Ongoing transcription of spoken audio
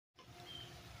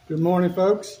Good morning,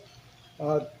 folks.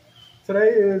 Today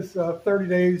is 30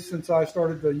 days since I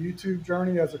started the YouTube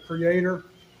journey as a creator.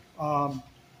 I'm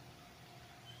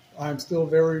still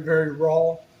very, very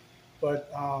raw,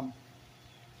 but I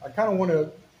kind of want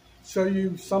to show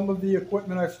you some of the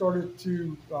equipment I started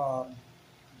to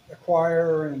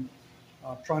acquire and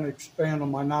trying to expand on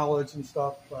my knowledge and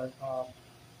stuff. But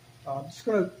I'm just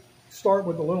going to start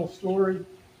with a little story.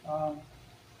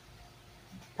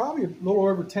 Probably a little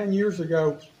over 10 years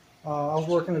ago, I was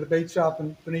working at a bait shop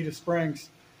in Bonita Springs,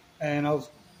 and I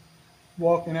was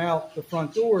walking out the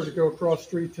front door to go across the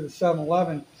street to the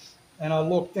 7-Eleven, and I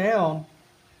looked down,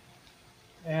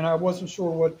 and I wasn't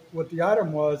sure what the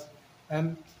item was,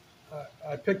 and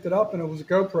I picked it up, and it was a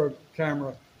GoPro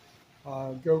camera,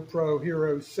 GoPro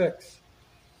Hero 6,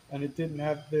 and it didn't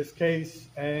have this case,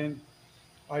 and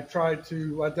I tried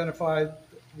to identify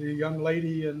the young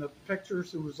lady in the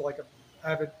pictures who was like an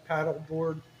avid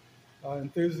paddleboard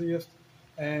enthusiast,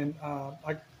 and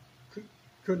I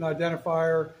couldn't identify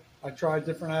her. I tried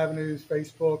different avenues,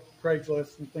 Facebook,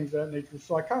 Craigslist, and things of that nature.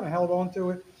 So I kind of held on to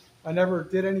it. I never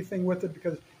did anything with it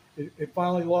because it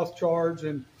finally lost charge,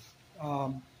 and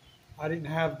I didn't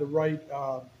have the right,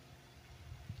 I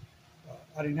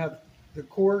didn't have the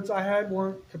cords I had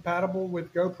weren't compatible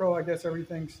with GoPro. I guess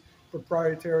everything's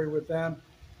proprietary with them,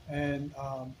 and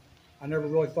I never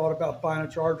really thought about buying a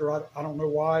charger. I don't know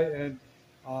why, and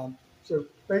so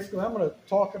basically I'm going to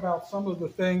talk about some of the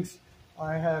things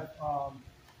I have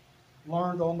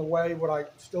learned on the way, what I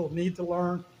still need to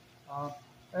learn. I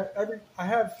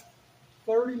have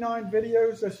 39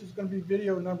 videos. This is going to be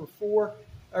video number 4.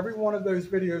 Every one of those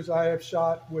videos I have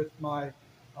shot with my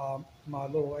my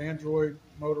little Android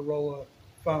Motorola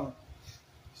phone.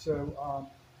 So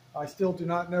I still do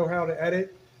not know how to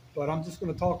edit, but I'm just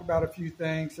going to talk about a few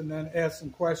things and then ask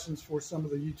some questions for some of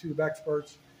the YouTube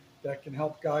experts that can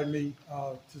help guide me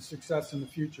to success in the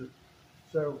future.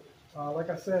 So like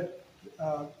I said,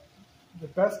 the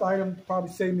best item to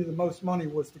probably saved me the most money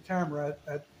was the camera.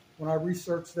 When I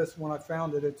researched this, when I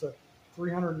found it, it's a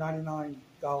 $399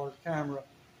 camera.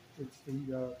 It's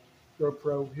the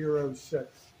GoPro Hero 6.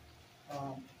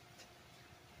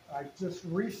 I just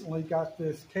recently got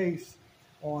this case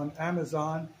on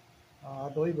Amazon. I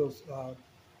believe it was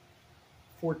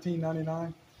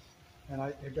 $14.99, and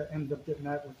I ended up getting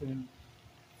that within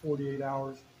 48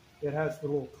 hours. It has the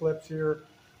little clips here,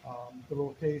 the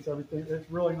little case, everything. It's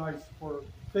really nice. For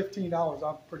 $15,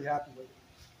 I'm pretty happy with it.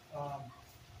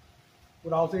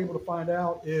 What I was able to find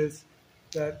out is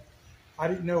that I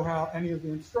didn't know how any of the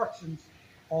instructions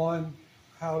on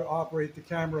how to operate the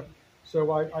camera.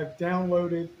 So I've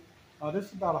downloaded, this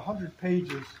is about 100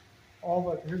 pages,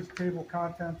 here's table of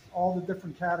contents, all the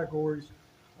different categories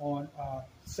on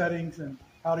settings and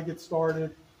how to get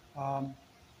started.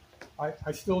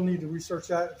 I still need to research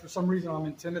that. For some reason, I'm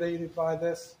intimidated by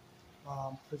this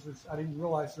because I didn't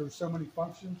realize there were so many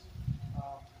functions.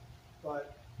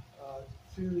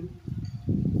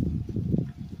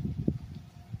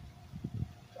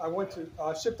 I went to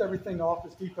shipped everything to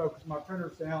Office Depot because my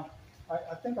printer's down.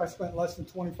 I think I spent less than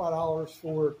 $25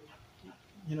 for,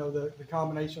 the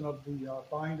combination of the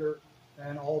binder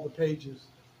and all the pages.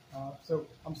 So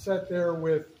I'm set there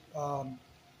with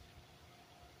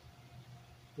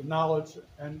the knowledge,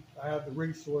 and I have the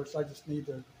resource. I just need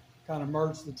to kind of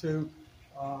merge the two.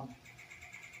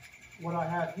 What I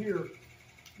have here,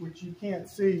 which you can't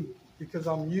see because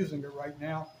I'm using it right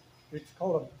now, it's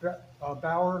called a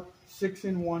Bauer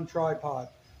 6-in-1 tripod.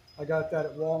 I got that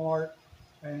at Walmart,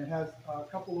 and it has a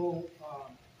couple little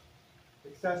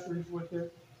accessories with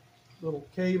it, little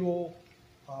cable,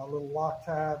 little lock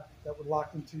tab that would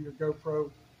lock into your GoPro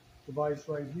device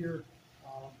right here,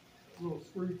 little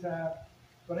screw tab.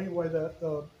 But anyway,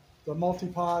 the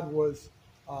multi-pod was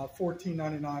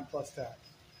 $14.99 plus tax.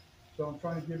 So I'm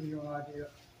trying to give you an idea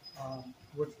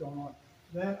what's going on.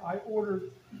 Then I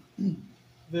ordered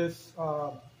this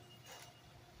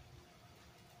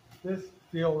this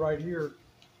deal right here.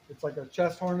 It's like a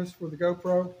chest harness for the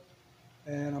GoPro,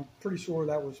 and I'm pretty sure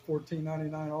that was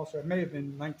 $14.99 also. It may have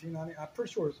been $19.99. I'm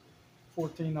pretty sure it's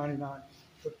 $14.99.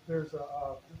 But there's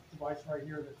a device right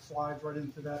here that slides right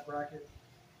into that bracket.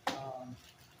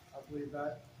 I believe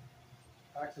that.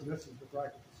 Actually, this is the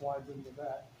bracket that slides into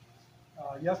that.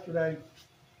 Yesterday,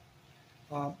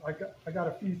 I got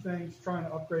a few things trying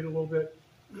to upgrade a little bit.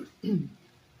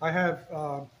 I have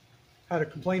had a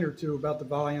complaint or two about the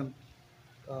volume,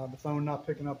 the phone not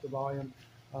picking up the volume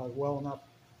well enough.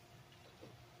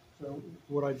 So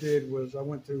what I did was I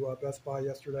went to Best Buy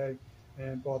yesterday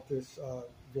and bought this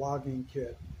vlogging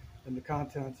kit, and the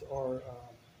contents are,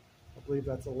 I believe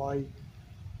that's a light,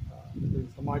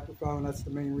 There's the microphone. That's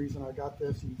the main reason I got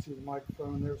this. You can see the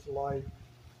microphone. There's the light.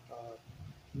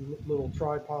 Little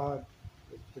tripod,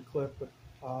 the clip. But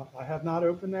I have not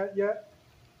opened that yet.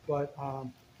 But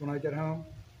when I get home,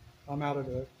 I'm out at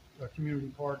a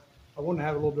community park. I want to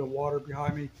have a little bit of water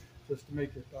behind me just to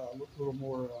make it a little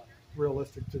more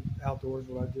realistic to outdoors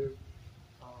what I do.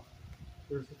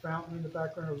 There's the fountain in the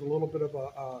background. There's a little bit of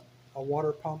a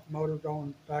water pump motor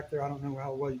going back there. I don't know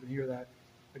how well you can hear that.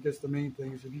 I guess the main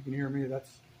thing is if you can hear me,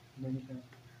 that's the main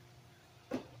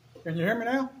thing. Can you hear me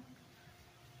now?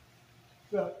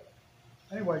 So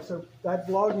anyway, so that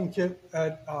vlogging kit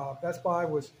at Best Buy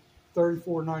was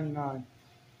 $34.99.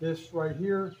 This right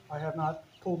here, I have not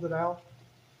pulled it out,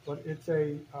 but it's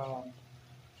a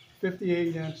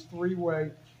 58-inch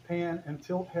three-way pan and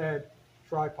tilt head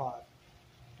tripod.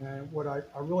 And what I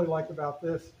really like about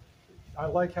this, I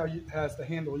like how it has the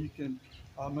handle. You can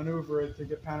maneuver it to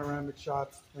get panoramic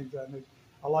shots, things like that.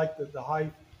 I like the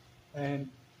height, and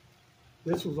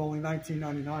this was only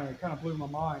 $19.99. It kind of blew my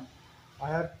mind.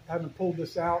 I haven't pulled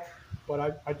this out, but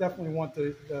I definitely want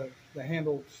the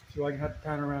handle so I can have the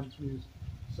panoramic views.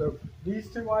 So these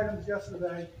two items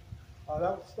yesterday, that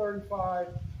was $35,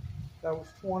 that was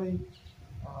 $20.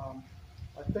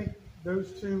 I think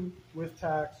those two with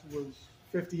tax was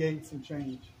 $58 and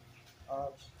change.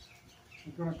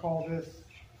 We're going to call this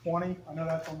 20. I know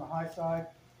that's on the high side.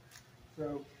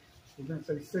 So we're going to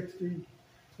say 60,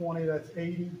 20, that's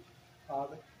 80.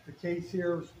 The case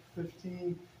here is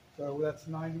 15, so that's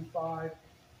 95.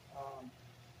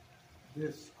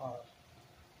 This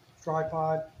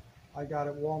tripod I got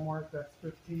at Walmart, that's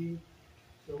 15.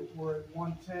 So we're at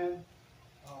 110.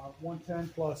 110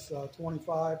 plus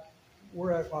 25.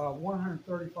 We're at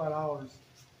 $135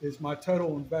 is my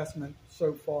total investment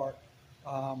so far.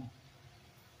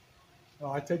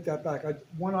 I take that back.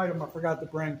 One item I forgot to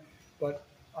bring, but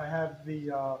I have it's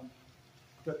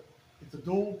a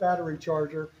dual battery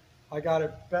charger. I got it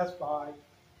at Best Buy.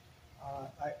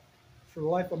 For the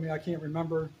life of me, I can't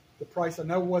remember the price. I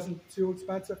know it wasn't too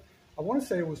expensive. I want to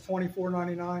say it was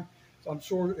 $24.99, so I'm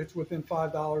sure it's within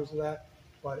 $5 of that,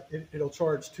 but it'll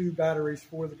charge 2 batteries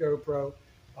for the GoPro.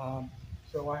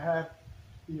 So I have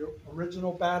the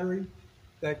original battery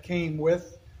that came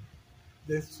with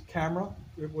this camera.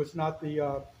 It was not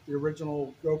the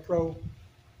original GoPro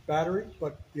battery,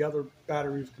 but the other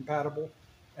battery is compatible.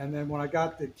 And then when I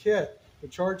got the kit, the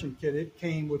charging kit, it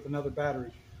came with another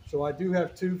battery. So I do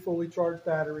have 2 fully charged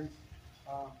batteries.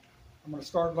 I'm going to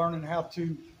start learning how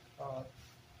to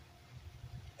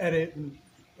edit and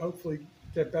hopefully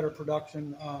get better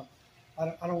production.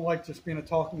 I don't like just being a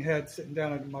talking head sitting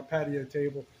down at my patio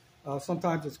table.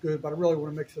 Sometimes it's good, but I really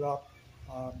want to mix it up.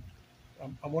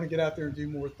 I want to get out there and do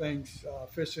more things,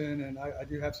 fishing, and I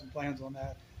do have some plans on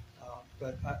that.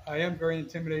 But I am very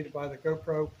intimidated by the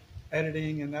GoPro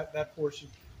editing and that portion.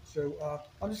 So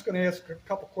I'm just going to ask a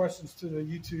couple questions to the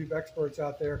YouTube experts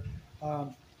out there.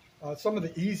 Some of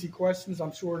the easy questions,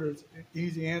 I'm sure there's an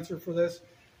easy answer for this.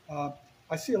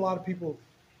 I see a lot of people,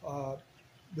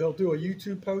 they'll do a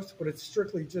YouTube post, but it's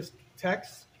strictly just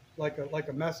text, like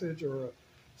a message or a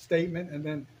statement, and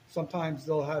then sometimes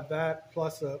they'll have that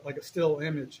plus like a still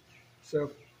image.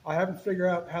 So I haven't figured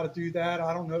out how to do that.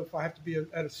 I don't know if I have to be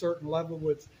at a certain level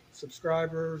with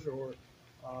subscribers or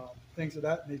things of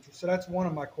that nature. So that's one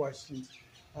of my questions.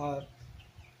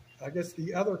 I guess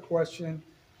the other question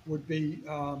would be,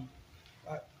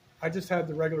 I just had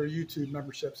the regular YouTube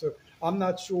membership, so I'm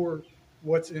not sure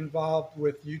what's involved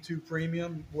with YouTube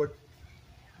Premium, what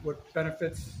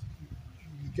benefits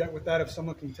you get with that. If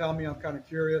someone can tell me, I'm kind of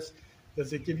curious.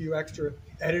 Does it give you extra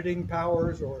editing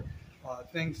powers or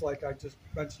things like I just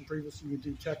mentioned previously, you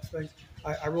do text things?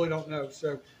 I really don't know.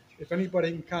 So if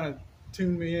anybody can kind of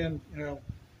tune me in,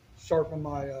 sharpen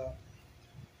my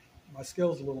my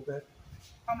skills a little bit.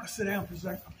 I'm going to sit down for a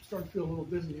second. I'm starting to feel a little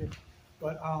dizzy here.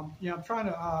 But yeah, I'm trying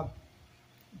to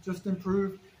just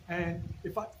improve. And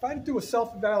if I had to do a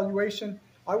self-evaluation,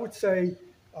 I would say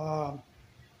if I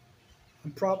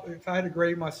had to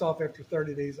grade myself after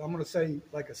 30 days, I'm going to say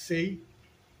like a C.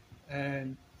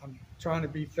 And I'm trying to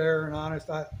be fair and honest.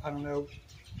 I don't know.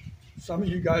 Some of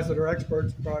you guys that are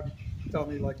experts probably tell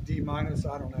me like D minus.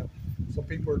 I don't know. Some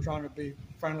people are trying to be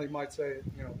friendly, might say,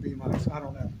 B minus. I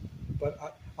don't know.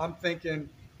 But I'm thinking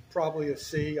probably a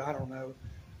C. I don't know.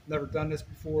 Never done this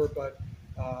before, but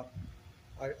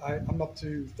I'm up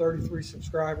to 33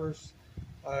 subscribers.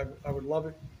 I would love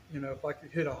it, if I could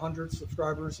hit 100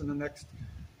 subscribers in the next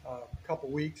couple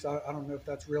weeks. I don't know if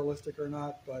that's realistic or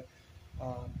not, but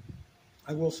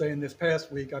I will say in this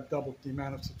past week, I've doubled the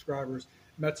amount of subscribers.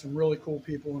 Met some really cool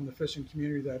people in the fishing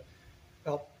community that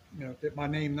helped, get my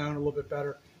name known a little bit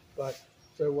better. But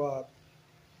So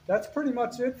that's pretty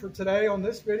much it for today on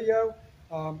this video.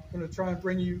 I'm going to try and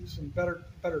bring you some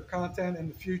better content in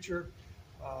the future.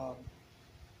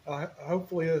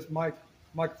 Hopefully this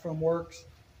microphone works.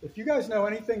 If you guys know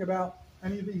anything about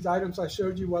any of these items I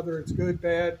showed you, whether it's good,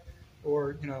 bad,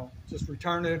 or just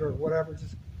return it or whatever,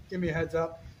 just give me a heads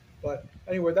up. But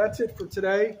anyway, that's it for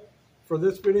today for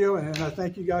this video, and I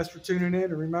thank you guys for tuning in.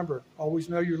 And remember, always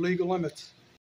know your legal limits.